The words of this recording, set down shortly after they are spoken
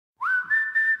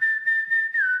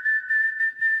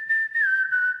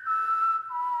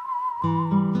Wasn't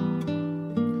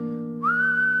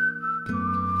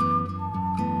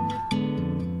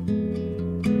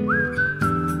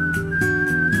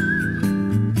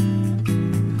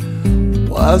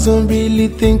really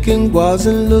thinking,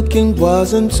 wasn't looking,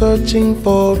 wasn't searching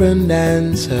for an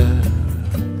answer.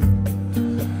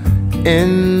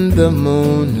 In the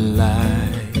moonlight,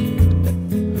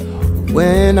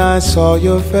 when I saw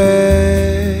your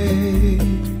face,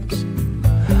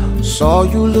 saw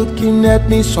you looking at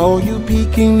me, saw you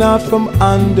peeking out from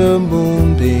under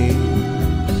moonbeams,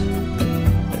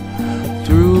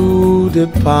 through the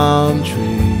palm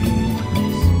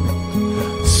trees,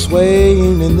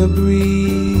 swaying in the breeze.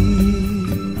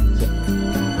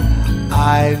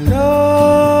 I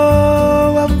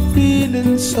know I'm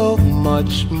feeling so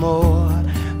much more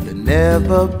than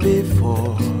ever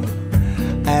before,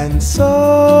 and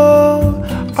so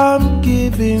I'm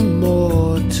giving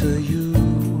more to you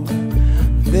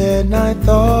than I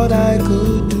thought I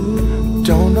could do.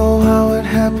 Don't know how it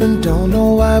happened, don't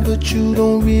know why, but you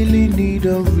don't really need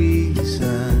a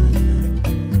reason.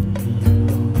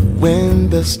 When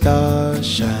the stars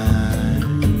shine,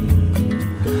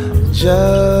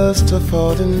 just to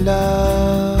fall in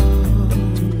love.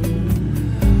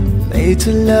 Made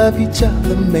to love each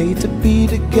other, made to be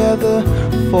together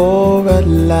for a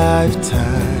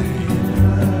lifetime.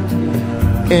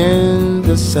 In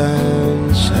the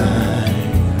sunshine,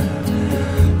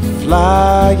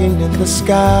 flying in the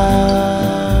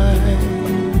sky.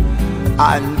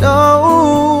 I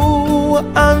know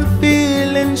I'm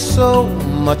feeling so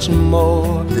much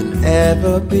more than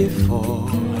ever before,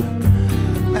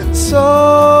 and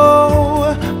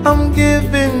so I'm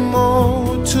giving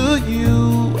more to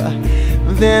you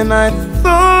than I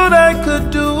thought I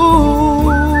could do.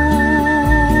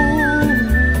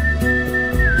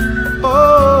 Oh,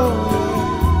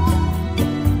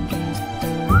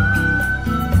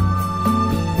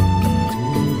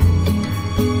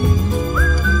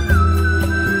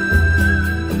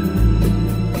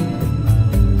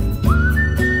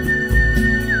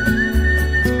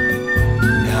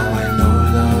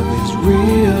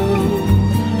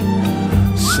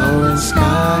 soaring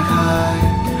sky high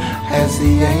as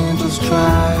the angels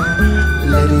try,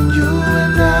 letting you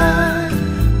and I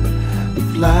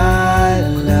fly.